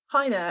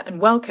Hi there, and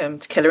welcome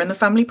to Killer in the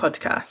Family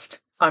podcast.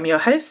 I'm your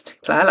host,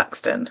 Claire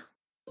Laxton.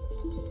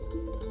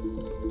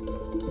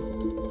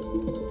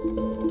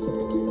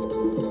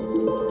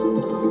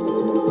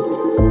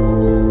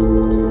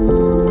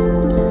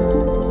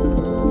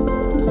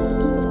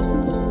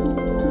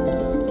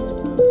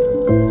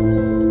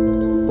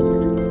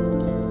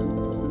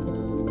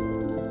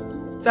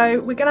 So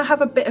we're going to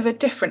have a bit of a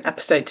different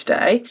episode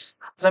today,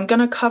 as I'm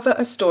going to cover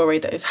a story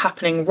that is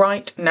happening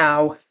right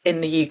now in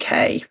the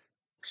UK.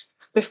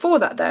 Before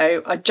that,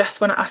 though, I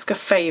just want to ask a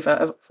favour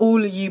of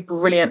all of you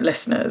brilliant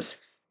listeners.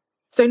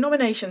 So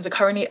nominations are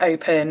currently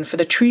open for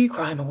the True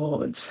Crime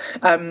Awards.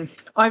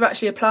 I've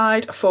actually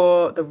applied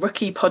for the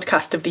Rookie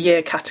Podcast of the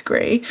Year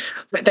category,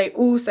 but they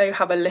also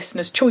have a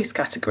Listener's Choice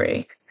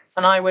category.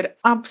 And I would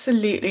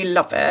absolutely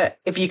love it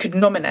if you could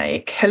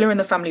nominate Killer in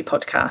the Family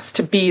podcast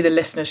to be the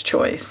Listener's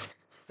Choice.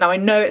 Now, I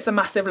know it's a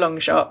massive long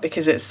shot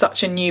because it's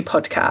such a new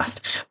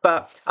podcast,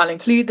 but I'll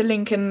include the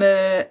link in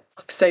the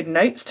episode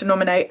notes to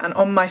nominate and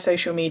on my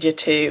social media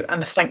too,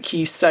 and thank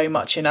you so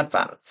much in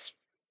advance.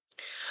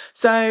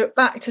 So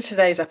back to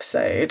today's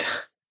episode.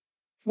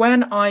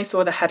 When I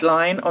saw the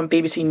headline on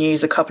BBC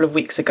News a couple of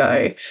weeks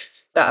ago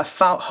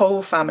that a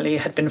whole family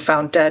had been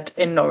found dead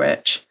in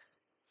Norwich,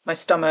 my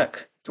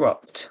stomach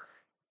dropped.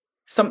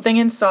 Something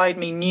inside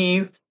me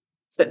knew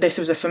that this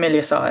was a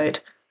familicide,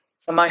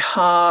 and my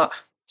heart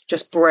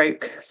just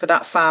broke for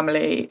that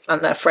family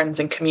and their friends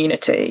and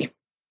community.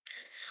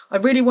 I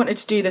really wanted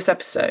to do this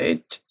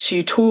episode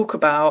to talk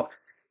about,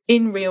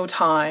 in real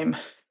time,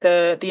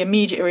 the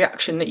immediate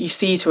reaction that you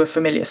see to a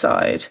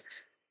familicide,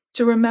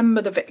 to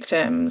remember the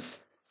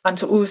victims, and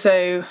to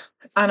also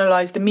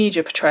analyse the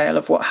media portrayal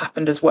of what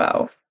happened as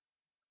well.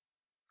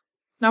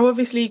 Now,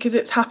 obviously, because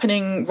it's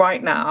happening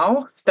right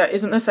now, there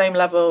isn't the same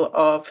level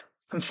of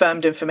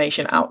confirmed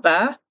information out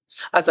there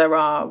as there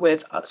are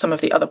with some of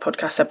the other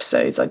podcast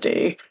episodes I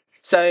do.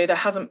 So there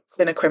hasn't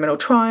been a criminal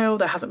trial,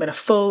 there hasn't been a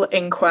full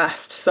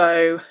inquest.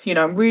 So,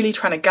 I'm really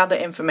trying to gather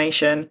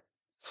information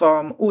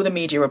from all the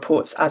media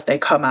reports as they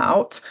come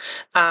out.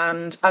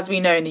 And as we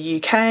know in the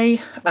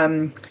UK,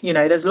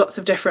 there's lots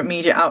of different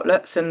media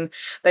outlets and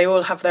they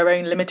all have their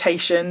own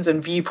limitations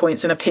and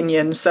viewpoints and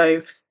opinions.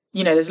 So,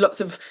 there's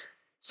lots of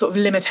sort of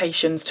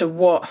limitations to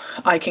what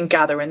I can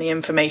gather and the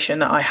information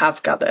that I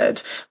have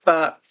gathered.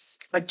 But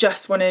I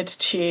just wanted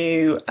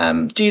to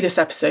do this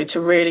episode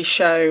to really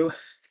show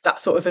that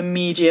sort of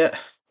immediate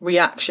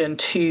reaction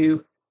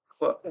to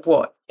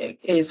what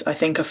is, I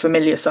think, a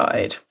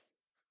familicide.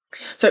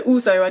 So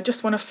also, I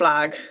just want to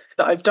flag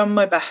that I've done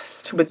my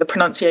best with the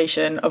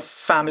pronunciation of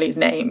families'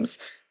 names.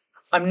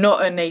 I'm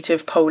not a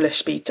native Polish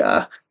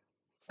speaker.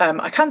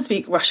 I can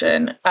speak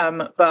Russian,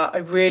 but I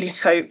really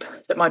hope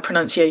that my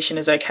pronunciation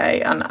is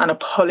okay, and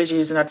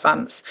apologies in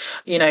advance.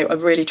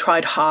 I've really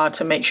tried hard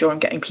to make sure I'm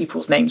getting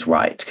people's names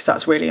right, because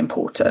that's really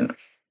important.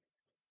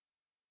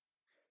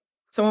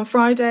 So on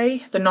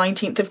Friday, the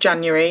 19th of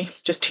January,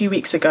 just 2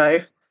 weeks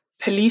ago,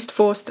 police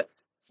forced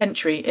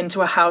entry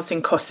into a house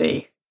in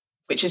Kuczynski,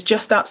 which is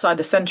just outside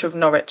the centre of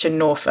Norwich in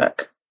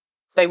Norfolk.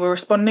 They were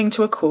responding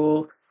to a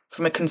call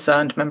from a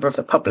concerned member of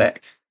the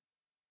public.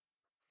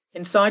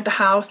 Inside the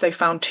house, they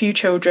found 2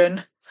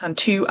 children and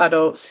 2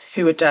 adults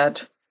who were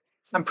dead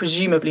and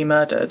presumably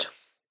murdered.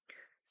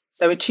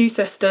 There were 2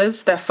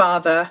 sisters, their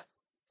father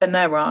and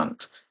their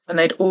aunt, and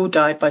they'd all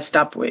died by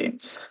stab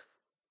wounds.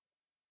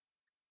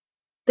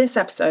 This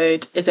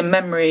episode is in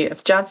memory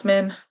of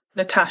Jasmine,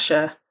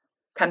 Natasha,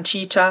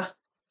 Conchita,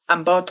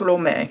 and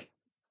Bartolome.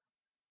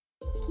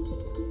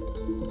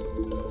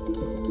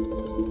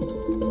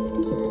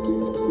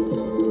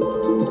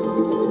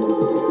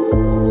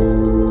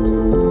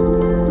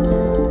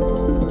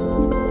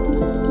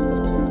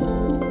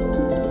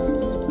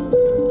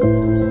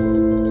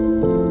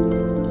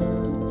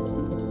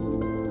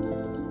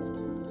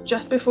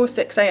 Just before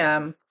 6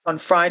 a.m. on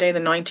Friday the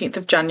 19th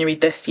of January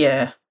this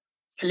year,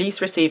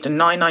 police received a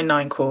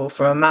 999 call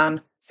from a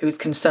man who was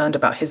concerned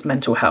about his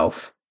mental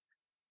health.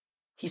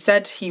 He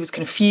said he was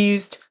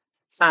confused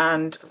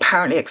and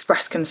apparently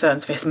expressed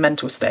concerns for his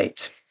mental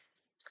state.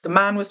 The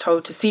man was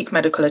told to seek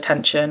medical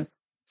attention,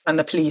 and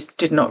the police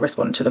did not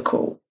respond to the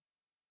call.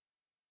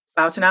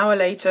 About an hour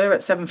later,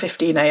 at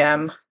 7:15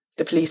 a.m,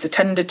 the police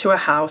attended to a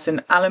house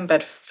in Allen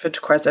Bedford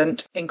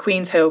Crescent in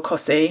Queen's Hill,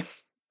 Cossey,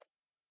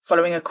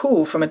 following a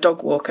call from a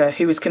dog walker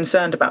who was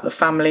concerned about the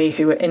family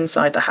who were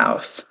inside the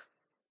house.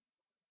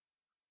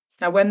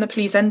 Now, when the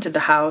police entered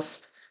the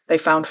house, they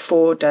found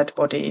 4 dead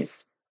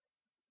bodies.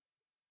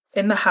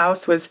 In the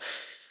house was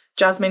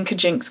Jasmine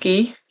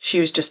Kuczynski. She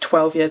was just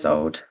 12 years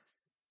old.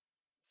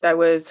 There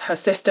was her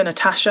sister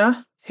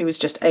Natasha, who was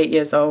just 8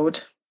 years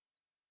old.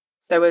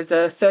 There was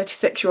a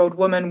 36-year-old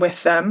woman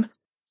with them,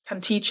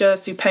 Kanticha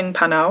Supeng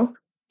Panau,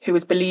 who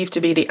was believed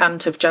to be the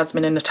aunt of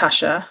Jasmine and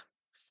Natasha.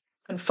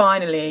 And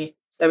finally,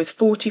 there was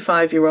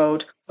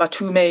 45-year-old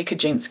Bartłomiej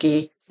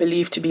Kuczynski,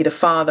 believed to be the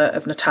father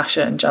of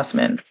Natasha and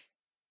Jasmine.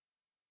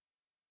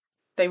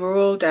 They were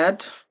all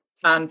dead,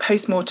 and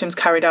post-mortems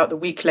carried out the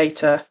week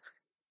later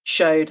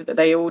showed that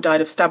they all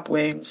died of stab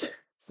wounds,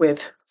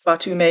 with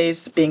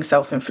Bartłomie's being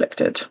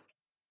self-inflicted.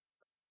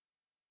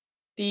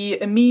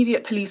 The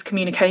immediate police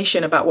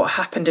communication about what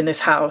happened in this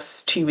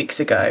house 2 weeks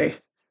ago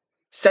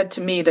said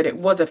to me that it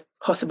was a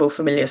possible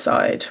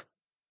familicide.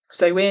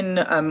 So in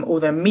all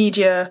the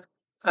media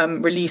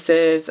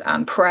releases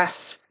and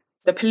press,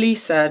 the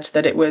police said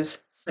that it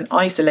was an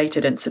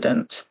isolated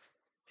incident.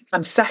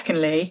 And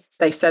secondly,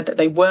 they said that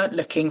they weren't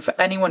looking for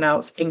anyone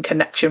else in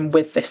connection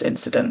with this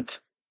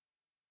incident.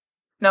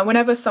 Now,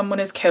 whenever someone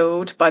is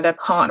killed by their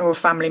partner or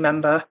family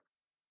member,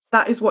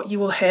 that is what you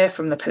will hear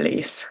from the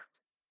police.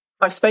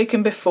 I've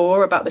spoken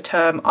before about the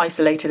term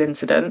isolated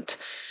incident,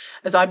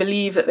 as I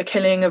believe that the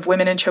killing of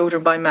women and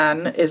children by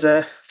men is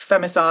a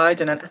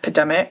femicide and an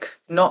epidemic,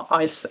 not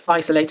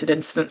isolated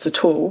incidents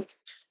at all.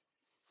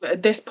 But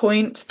at this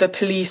point, the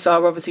police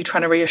are obviously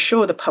trying to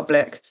reassure the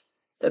public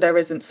that there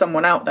isn't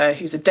someone out there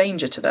who's a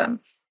danger to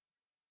them.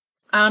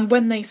 And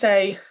when they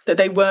say that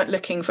they weren't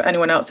looking for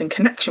anyone else in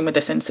connection with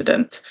this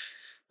incident,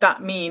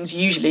 that means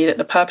usually that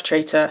the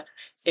perpetrator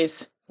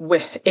is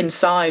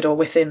inside or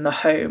within the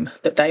home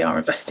that they are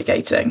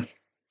investigating.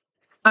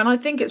 And I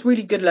think it's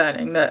really good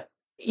learning that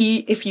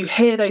if you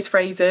hear those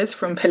phrases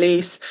from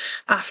police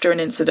after an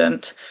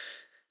incident,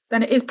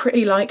 then it is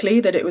pretty likely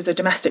that it was a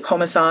domestic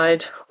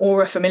homicide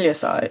or a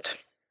familicide.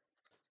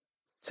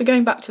 So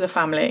going back to the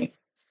family.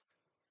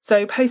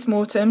 So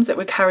post-mortems that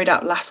were carried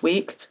out last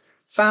week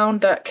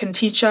found that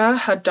Kanticha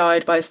had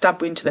died by a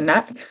stab wound to the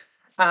neck.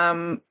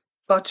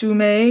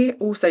 Batume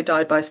also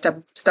died by a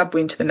stab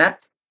wound to the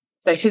neck,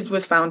 though his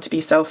was found to be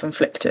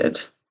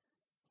self-inflicted.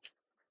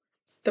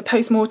 The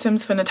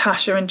post-mortems for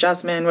Natasha and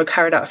Jasmine were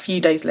carried out a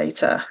few days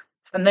later,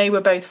 and they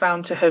were both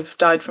found to have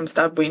died from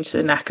stab wounds to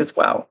the neck as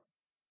well.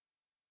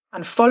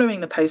 And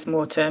following the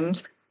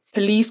post-mortems,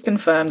 police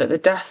confirmed that the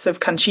deaths of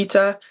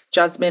Conchita,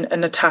 Jasmine and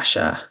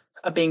Natasha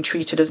are being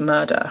treated as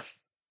murder.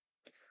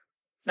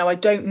 Now, I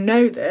don't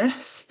know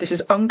this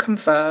is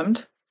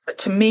unconfirmed, but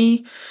to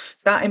me,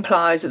 that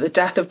implies that the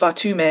death of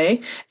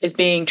Batume is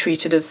being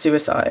treated as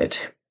suicide.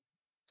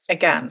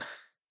 Again,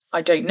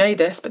 I don't know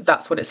this, but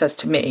that's what it says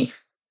to me.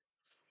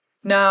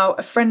 Now,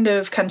 a friend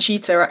of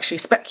Conchita actually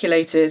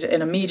speculated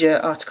in a media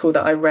article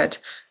that I read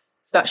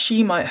that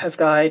she might have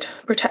died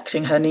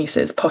protecting her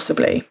nieces,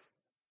 possibly.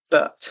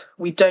 But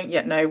we don't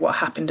yet know what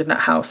happened in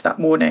that house that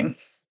morning.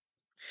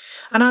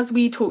 And as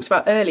we talked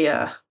about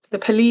earlier, the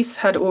police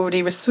had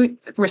already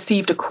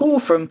received a call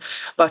from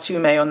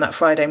Batume on that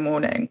Friday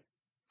morning,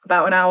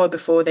 about an hour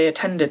before they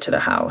attended to the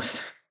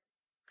house.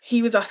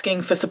 He was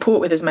asking for support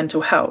with his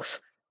mental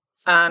health.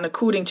 And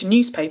according to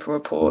newspaper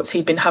reports,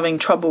 he'd been having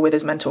trouble with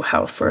his mental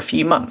health for a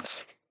few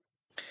months.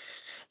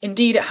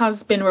 Indeed, it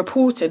has been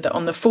reported that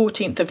on the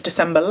 14th of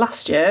December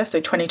last year, so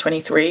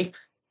 2023,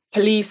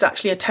 police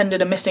actually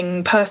attended a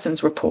missing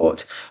persons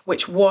report,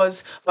 which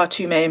was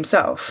Batume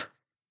himself.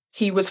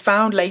 He was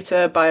found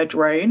later by a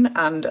drone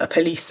and a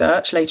police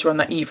search later on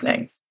that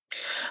evening.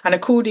 And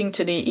according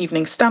to the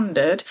Evening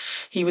Standard,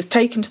 he was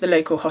taken to the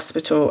local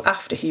hospital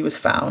after he was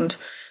found,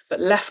 but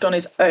left on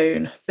his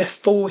own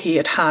before he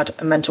had had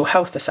a mental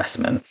health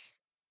assessment.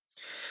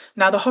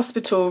 Now, the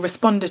hospital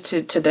responded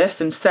to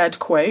this and said,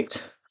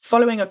 quote,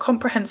 "Following a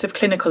comprehensive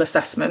clinical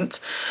assessment,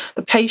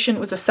 the patient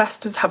was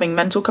assessed as having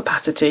mental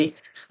capacity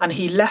and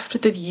he left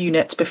the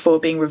unit before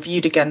being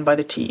reviewed again by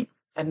the team,"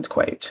 end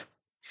quote.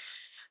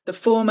 The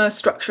former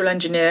structural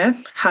engineer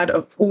had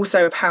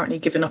also apparently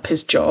given up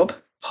his job,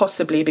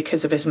 possibly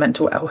because of his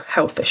mental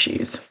health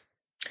issues.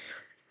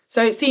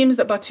 So it seems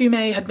that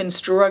Batume had been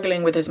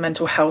struggling with his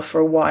mental health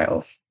for a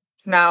while.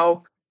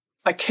 Now,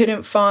 I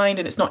couldn't find,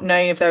 and it's not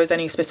known if there was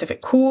any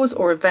specific cause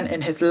or event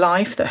in his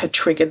life that had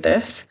triggered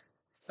this,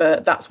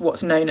 but that's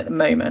what's known at the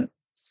moment.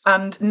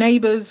 And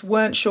neighbours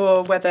weren't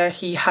sure whether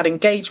he had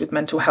engaged with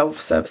mental health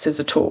services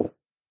at all.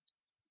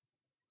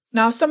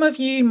 Now, some of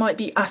you might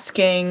be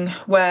asking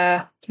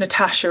where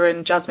Natasha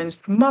and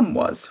Jasmine's mum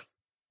was.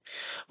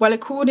 Well,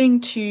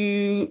 according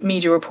to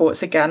media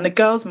reports again, the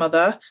girl's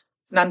mother,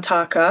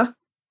 Nantaka,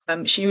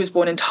 she was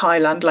born in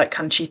Thailand like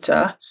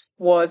Conchita,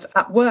 was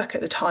at work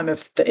at the time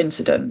of the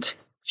incident.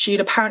 She'd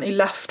apparently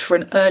left for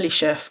an early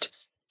shift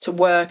to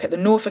work at the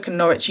Norfolk and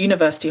Norwich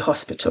University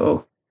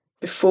Hospital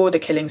before the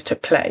killings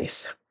took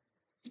place.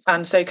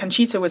 And so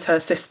Conchita was her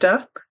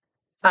sister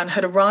and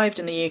had arrived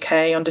in the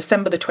UK on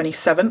December the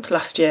 27th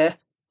last year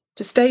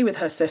to stay with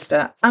her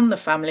sister and the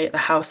family at the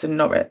house in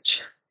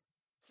Norwich.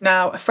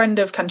 Now, a friend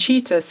of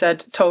Conchita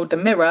told the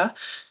Mirror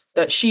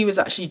that she was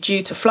actually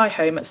due to fly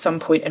home at some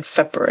point in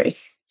February.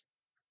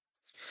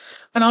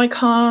 And I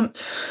can't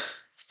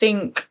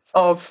think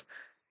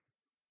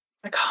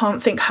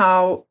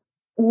how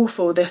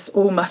awful this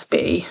all must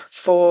be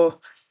for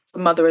the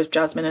mother of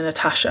Jasmine and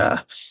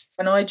Natasha.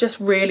 And I just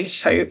really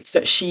hope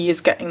that she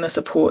is getting the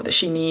support that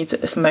she needs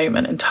at this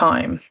moment in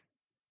time.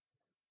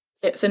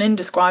 It's an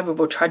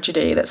indescribable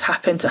tragedy that's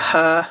happened to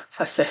her,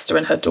 her sister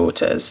and her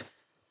daughters,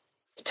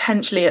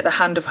 potentially at the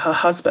hand of her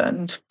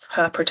husband,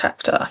 her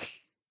protector.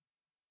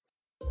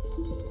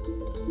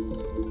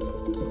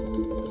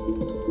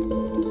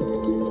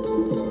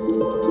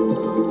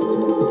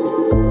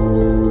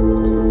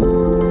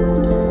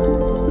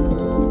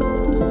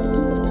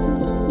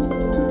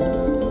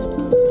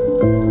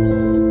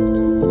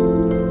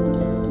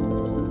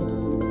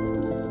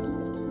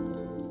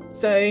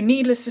 So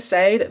needless to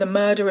say that the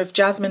murder of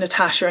Jasmine,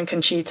 Natasha and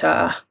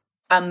Conchita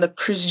and the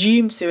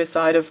presumed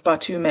suicide of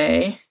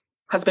Bartume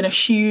has been a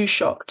huge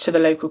shock to the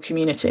local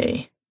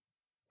community.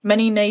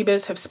 Many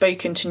neighbours have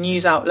spoken to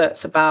news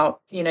outlets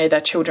about,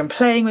 their children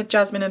playing with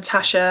Jasmine and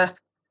Natasha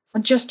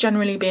and just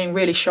generally being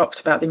really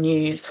shocked about the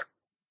news.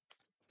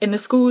 In the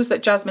schools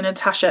that Jasmine and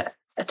Natasha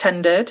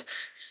attended,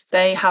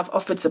 they have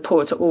offered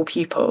support to all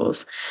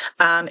pupils.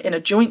 And in a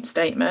joint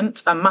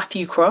statement,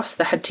 Matthew Cross,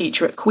 the head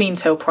teacher at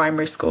Queens Hill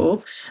Primary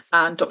School,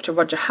 and Dr.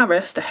 Roger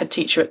Harris, the head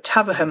teacher at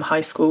Taverham High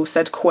School,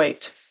 said,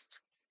 quote,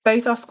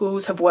 "Both our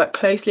schools have worked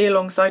closely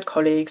alongside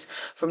colleagues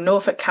from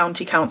Norfolk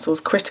County Council's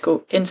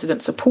Critical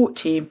Incident Support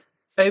Team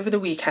over the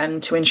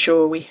weekend to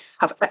ensure we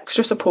have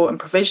extra support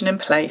and provision in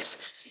place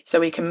so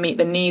we can meet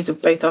the needs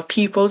of both our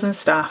pupils and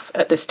staff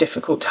at this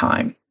difficult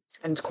time."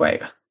 End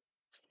quote.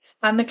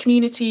 And the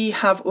community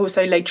have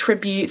also laid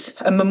tributes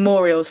and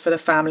memorials for the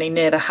family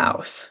near the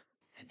house.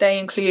 They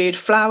include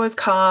flowers,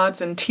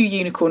 cards, and 2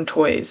 unicorn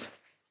toys.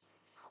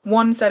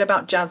 One said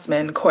about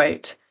Jasmine,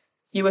 quote,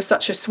 "You were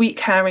such a sweet,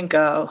 caring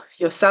girl.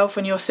 Yourself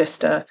and your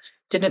sister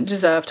didn't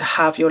deserve to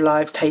have your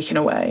lives taken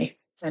away."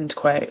 End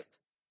quote.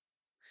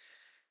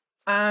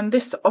 And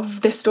this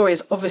story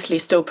is obviously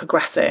still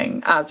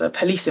progressing as a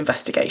police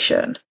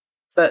investigation.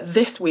 But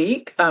this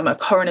week, a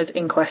coroner's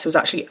inquest was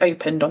actually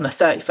opened on the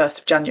 31st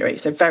of January,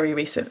 so very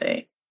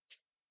recently.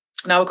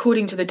 Now,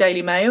 according to the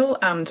Daily Mail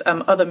and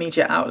other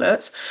media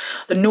outlets,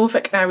 the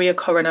Norfolk area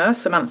coroner,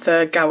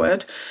 Samantha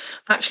Goward,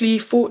 actually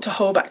fought to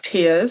hold back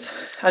tears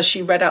as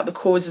she read out the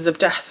causes of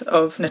death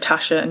of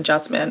Natasha and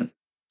Jasmine.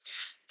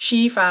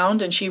 She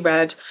found and she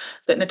read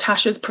that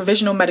Natasha's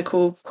provisional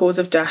medical cause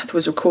of death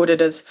was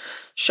recorded as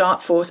sharp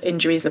force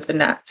injuries of the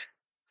neck,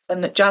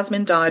 and that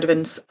Jasmine died of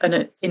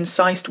an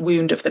incised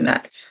wound of the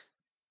neck.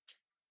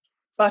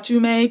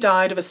 Bartume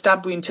died of a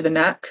stab wound to the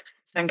neck,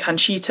 and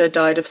Conchita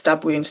died of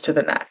stab wounds to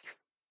the neck.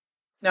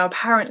 Now,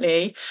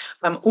 apparently,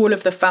 all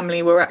of the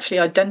family were actually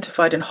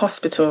identified in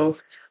hospital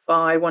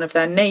by one of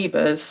their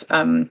neighbours,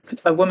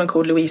 a woman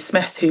called Louise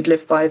Smith, who'd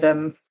lived by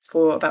them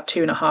for about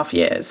 2.5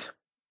 years.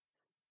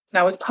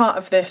 Now, as part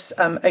of this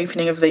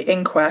opening of the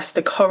inquest,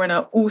 the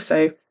coroner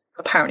also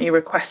apparently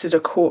requested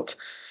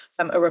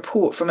a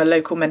report from a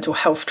local mental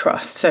health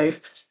trust. So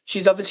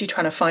she's obviously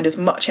trying to find as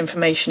much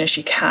information as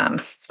she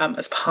can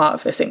as part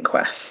of this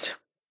inquest.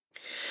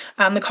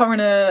 And the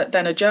coroner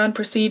then adjourned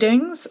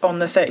proceedings on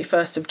the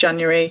 31st of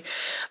January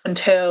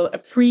until a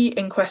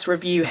pre-inquest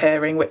review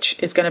hearing, which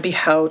is going to be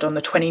held on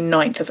the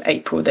 29th of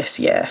April this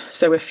year,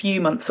 so a few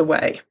months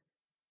away.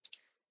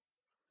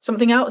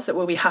 Something else that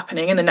will be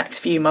happening in the next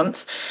few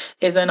months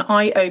is an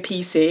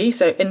IOPC,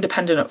 so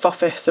Independent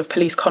Office of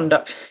Police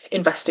Conduct,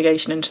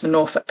 investigation into the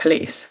Norfolk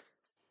Police.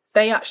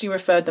 They actually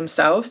referred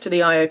themselves to the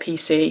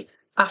IOPC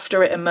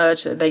after it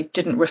emerged that they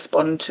didn't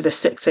respond to the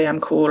 6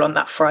 a.m. call on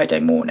that Friday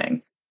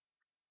morning.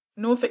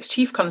 Norfolk's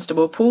Chief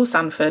Constable Paul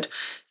Sanford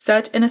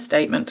said in a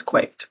statement,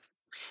 quote,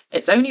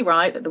 "It's only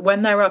right that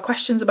when there are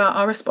questions about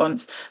our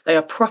response, they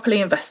are properly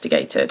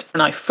investigated,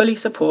 and I fully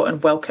support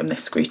and welcome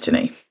this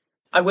scrutiny.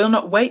 I will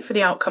not wait for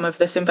the outcome of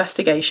this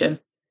investigation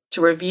to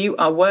review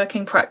our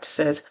working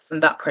practices,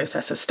 and that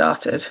process has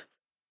started.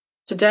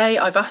 Today,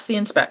 I've asked the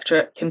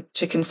Inspectorate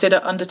to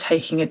consider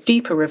undertaking a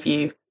deeper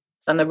review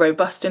than the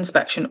robust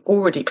inspection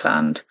already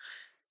planned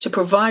to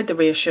provide the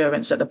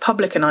reassurance that the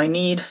public and I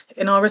need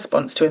in our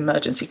response to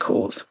emergency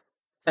calls."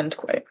 End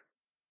quote.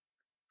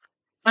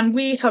 And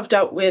we have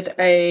dealt with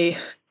an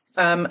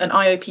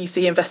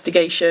IOPC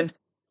investigation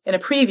in a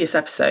previous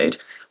episode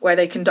where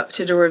they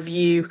conducted a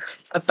review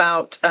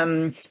about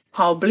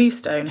Carl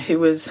Bluestone, who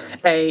was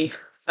a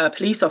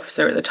police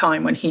officer at the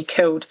time when he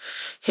killed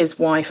his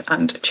wife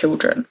and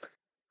children.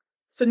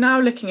 So now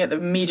looking at the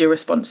media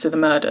response to the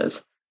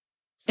murders.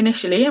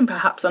 Initially, and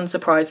perhaps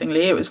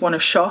unsurprisingly, it was one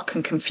of shock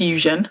and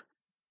confusion,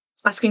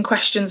 asking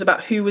questions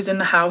about who was in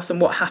the house and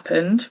what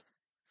happened.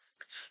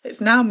 It's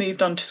now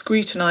moved on to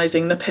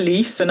scrutinising the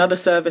police and other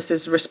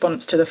services'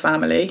 response to the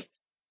family,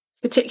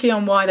 particularly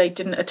on why they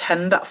didn't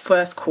attend that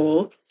first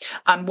call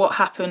and what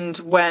happened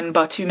when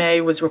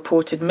Bartume was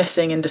reported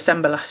missing in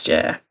December last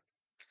year.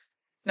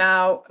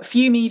 Now, a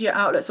few media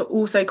outlets are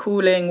also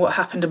calling what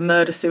happened a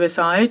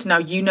murder-suicide. Now,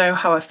 you know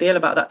how I feel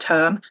about that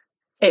term.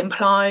 It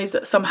implies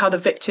that somehow the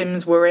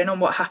victims were in on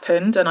what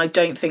happened, and I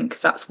don't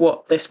think that's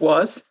what this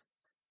was.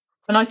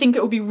 And I think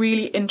it will be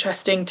really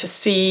interesting to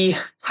see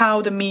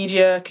how the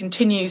media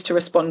continues to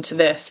respond to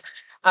this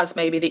as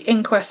maybe the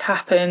inquest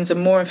happens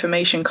and more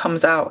information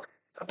comes out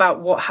about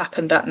what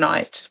happened that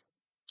night.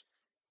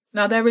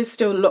 Now, there is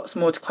still lots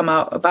more to come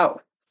out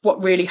about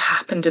what really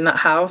happened in that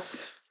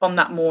house on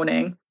that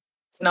morning,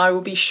 and I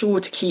will be sure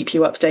to keep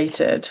you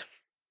updated.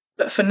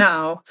 But for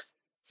now,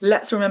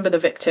 let's remember the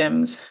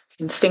victims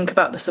and think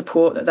about the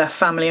support that their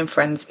family and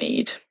friends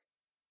need.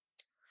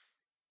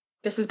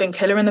 This has been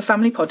Killer in the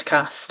Family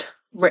podcast,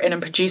 written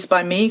and produced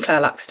by me,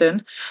 Claire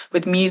Laxton,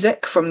 with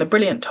music from the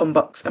brilliant Tom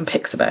Box and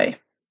Pixabay.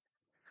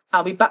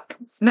 I'll be back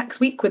next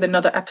week with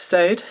another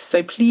episode,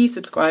 so please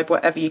subscribe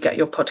wherever you get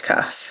your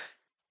podcasts.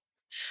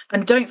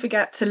 And don't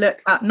forget to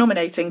look at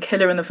nominating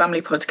Killer in the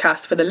Family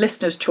podcast for the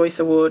Listener's Choice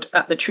Award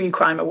at the True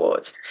Crime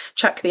Awards.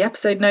 Check the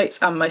episode notes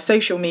and my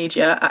social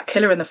media at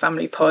Killer in the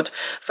Family Pod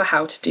for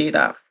how to do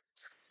that.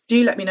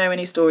 Do let me know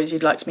any stories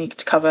you'd like me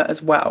to cover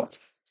as well.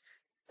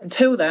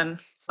 Until then,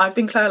 I've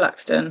been Claire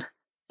Laxton.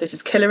 This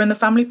is Killer in the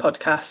Family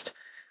podcast.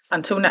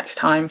 Until next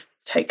time,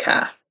 take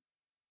care.